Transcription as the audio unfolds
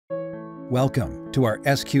Welcome to our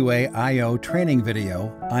SQA-iO training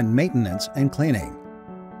video on maintenance and cleaning.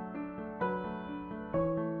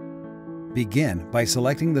 Begin by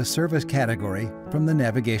selecting the service category from the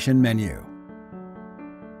navigation menu.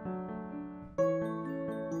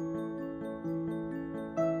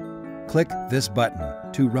 Click this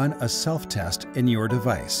button to run a self-test in your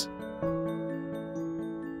device.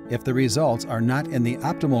 If the results are not in the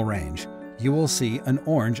optimal range, you will see an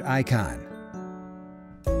orange icon.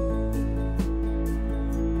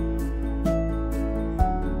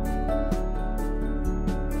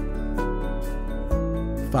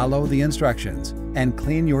 Follow the instructions and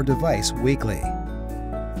clean your device weekly.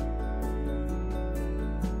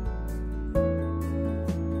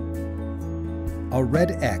 A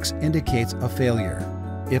red X indicates a failure.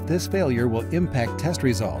 If this failure will impact test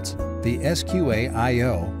results, the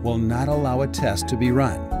SQA-iO will not allow a test to be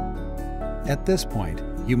run. At this point,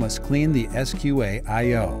 you must clean the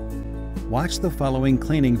SQA-iO. Watch the following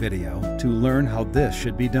cleaning video to learn how this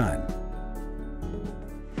should be done.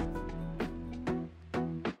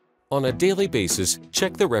 On a daily basis,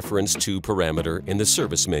 check the reference to parameter in the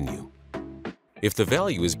service menu. If the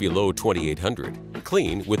value is below 2800,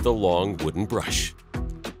 clean with the long wooden brush.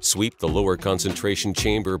 Sweep the lower concentration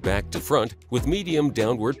chamber back to front with medium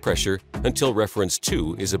downward pressure until reference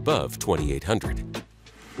 2 is above 2800.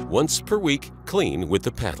 Once per week, clean with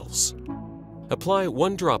the paddles. Apply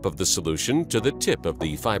 1 drop of the solution to the tip of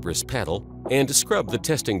the fibrous paddle and scrub the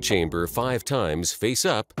testing chamber 5 times face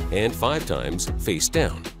up and 5 times face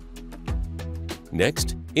down.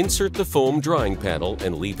 Next, insert the foam drying paddle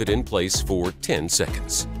and leave it in place for 10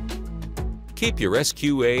 seconds. Keep your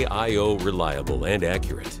SQA-iO reliable and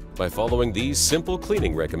accurate by following these simple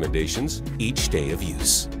cleaning recommendations each day of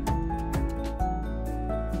use.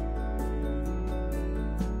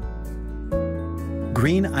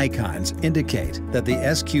 Green icons indicate that the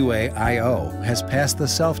SQA-iO has passed the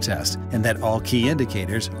self-test and that all key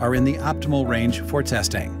indicators are in the optimal range for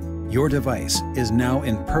testing. Your device is now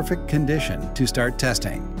in perfect condition to start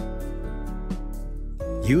testing.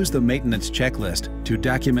 Use the maintenance checklist to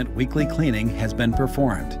document weekly cleaning has been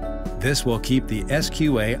performed. This will keep the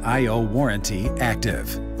SQA-iO warranty active.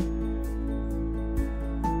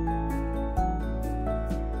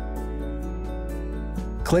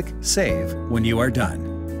 Click Save when you are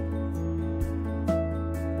done.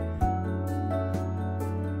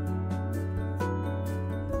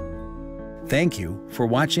 Thank you for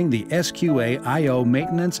watching the SQA-iO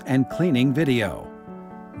maintenance and cleaning video.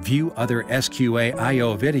 View other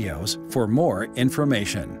SQA-iO videos for more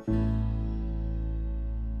information.